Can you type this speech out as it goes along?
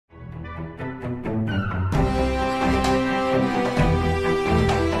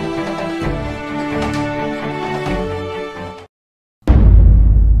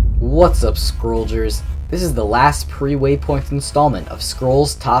What's up, Scrollgers? This is the last pre-Waypoint installment of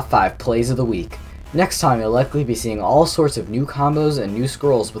Scroll's Top 5 Plays of the Week. Next time you'll likely be seeing all sorts of new combos and new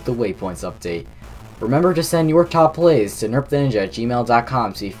scrolls with the Waypoints update. Remember to send your top plays to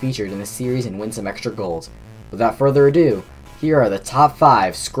nerptheninja@gmail.com to be featured in the series and win some extra gold. Without further ado, here are the top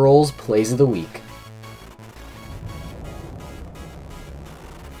 5 Scroll's Plays of the Week.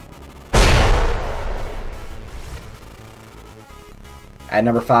 At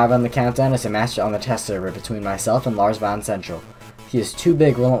number 5 on the countdown is a match on the test server between myself and Lars Von Central. He has two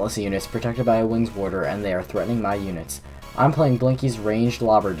big Relentless units protected by a Wings Warder, and they are threatening my units. I'm playing Blinky's ranged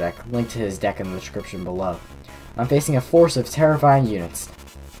Lobber deck, linked to his deck in the description below. I'm facing a force of terrifying units.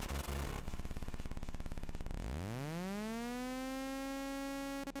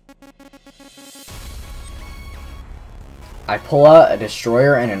 I pull out a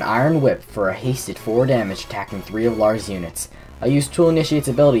Destroyer and an Iron Whip for a hasted 4 damage attacking 3 of Lars' units. I use Tool Initiate's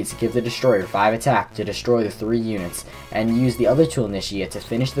ability to give the Destroyer 5 attack to destroy the 3 units, and use the other Tool Initiate to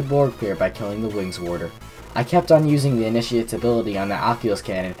finish the board clear by killing the Wings Warder. I kept on using the Initiate's ability on the Oculus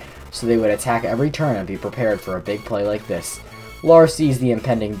Cannon, so they would attack every turn and be prepared for a big play like this. Lars sees the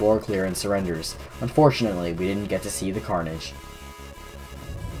impending board clear and surrenders. Unfortunately, we didn't get to see the carnage.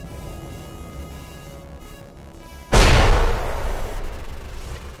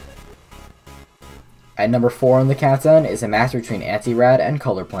 At number 4 on the countdown is a match between Anti-Rad and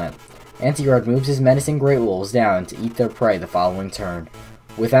Color Plant. Anti-Rad moves his menacing Great Wolves down to eat their prey the following turn.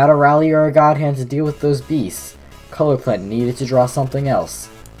 Without a Rally or a God Hand to deal with those beasts, Color Plant needed to draw something else.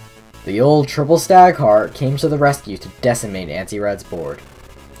 The old Triple Stag Heart came to the rescue to decimate Anti-Rad's board.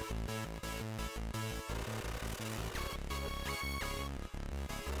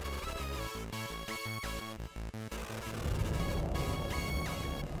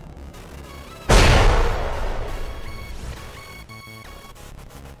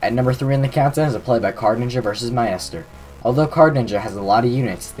 At number 3 in the countdown is a play by Card Ninja vs Maester. Although Card Ninja has a lot of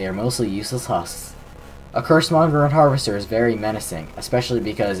units, they are mostly useless husks. A Cursemonger and Harvester is very menacing, especially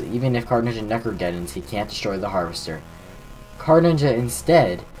because even if Card Ninja Necrogeddons, he can't destroy the Harvester. Card Ninja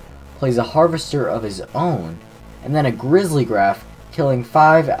instead plays a Harvester of his own, and then a Grizzly Graph, killing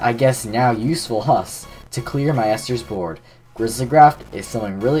 5, I guess now useful husks, to clear Maester's board. Grizzly Graph is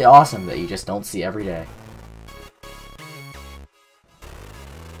something really awesome that you just don't see every day.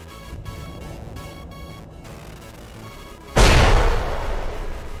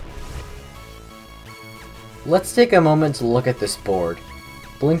 Let's take a moment to look at this board.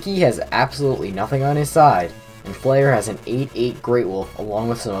 Blinky has absolutely nothing on his side, and Flayer has an 8/8 Great Wolf along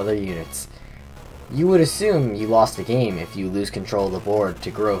with some other units. You would assume you lost the game if you lose control of the board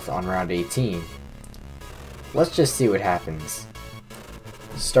to Growth on round 18. Let's just see what happens.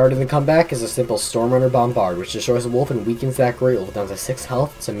 Starting the comeback is a simple Stormrunner Bombard, which destroys a wolf and weakens that Great Wolf down to 6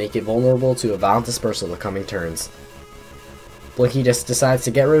 health to make it vulnerable to a Violent Dispersal the coming turns. Blinky just decides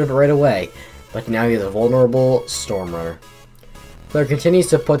to get rid of it right away, but now he has a vulnerable Stormrunner. Flair continues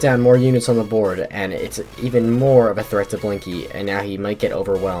to put down more units on the board, and it's even more of a threat to Blinky, and now he might get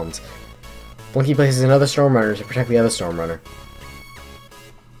overwhelmed. Blinky places another Stormrunner to protect the other Stormrunner.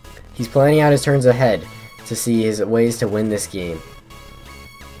 He's planning out his turns ahead to see his ways to win this game.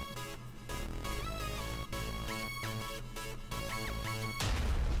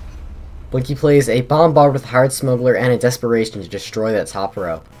 Blinky plays a Bombard with Hired Smuggler and a Desperation to destroy that top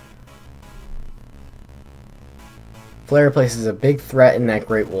row. Flair places a big threat in that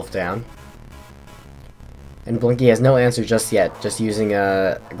Great Wolf down. And Blinky has no answer just yet, just using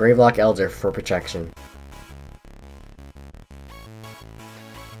a Gravelock Elder for protection.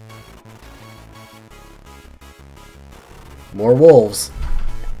 More wolves,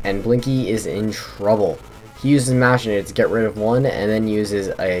 and Blinky is in trouble. He uses Machinator to get rid of one, and then uses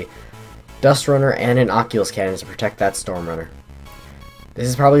a Dust Runner and an Oculus Cannon to protect that Stormrunner. This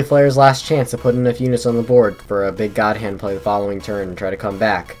is probably Flair's last chance to put enough units on the board for a big God Hand play the following turn and try to come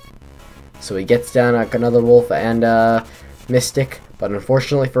back. So he gets down another Wolf and Mystic, but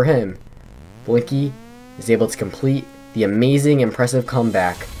unfortunately for him, Blinky is able to complete the amazing, impressive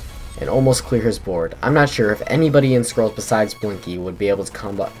comeback and almost clear his board. I'm not sure if anybody in Scrolls besides Blinky would be able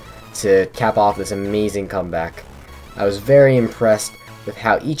to cap off this amazing comeback. I was very impressed with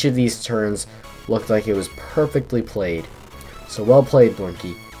how each of these turns looked like it was perfectly played. So well played,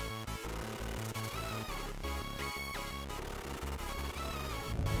 Blinky.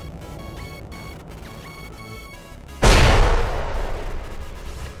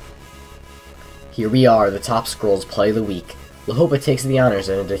 Here we are, the top Scrolls play of the week. Lahopa takes the honors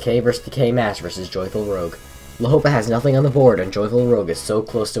in a Decay vs Decay match versus Joyful Rogue. Lahopa has nothing on the board and Joyful Rogue is so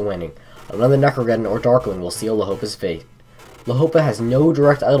close to winning. Another Necrogeddon or Darkling will seal Lahopa's fate. Lahopa has no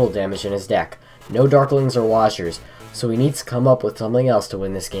direct idol damage in his deck, no Darklings or Watchers, so he needs to come up with something else to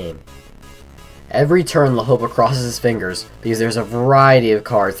win this game. Every turn Lahopa crosses his fingers because there's a variety of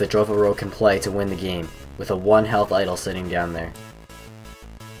cards that Joyful Rogue can play to win the game, with a 1 health idol sitting down there.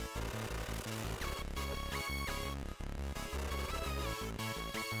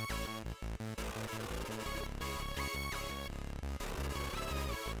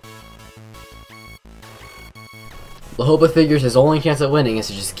 Lahopa figures his only chance at winning is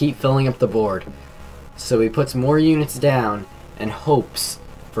to just keep filling up the board, so he puts more units down and hopes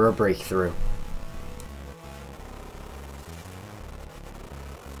for a breakthrough.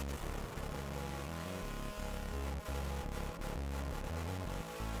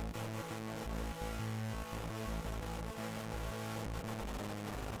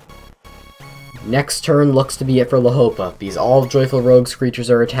 Next turn looks to be it for Lahopa, because all of Joyful Rogue's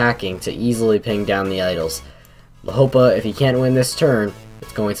creatures are attacking to easily ping down the idols. Lahopa, if he can't win this turn,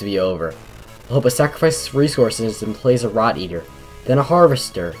 it's going to be over. Lahopa sacrifices resources and plays a Rot Eater, then a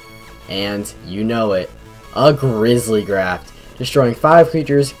Harvester, and, you know it, a Grizzly Graft, destroying 5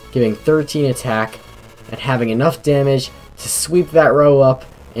 creatures, giving 13 attack, and having enough damage to sweep that row up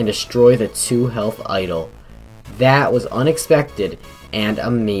and destroy the 2 health idol. That was unexpected and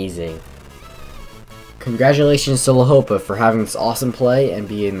amazing. Congratulations to Lahopa for having this awesome play and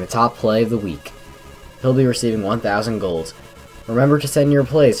being the top play of the week. He'll be receiving 1,000 gold. Remember to send your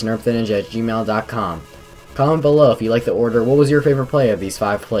plays to nerftheninja@gmail.com. Comment below if you like the order what was your favorite play of these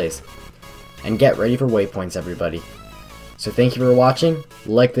 5 plays. And get ready for waypoints, everybody. So thank you for watching,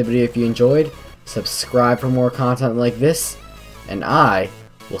 like the video if you enjoyed, subscribe for more content like this, and I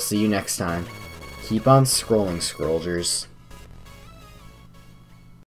will see you next time. Keep on scrolling, Scrollgers.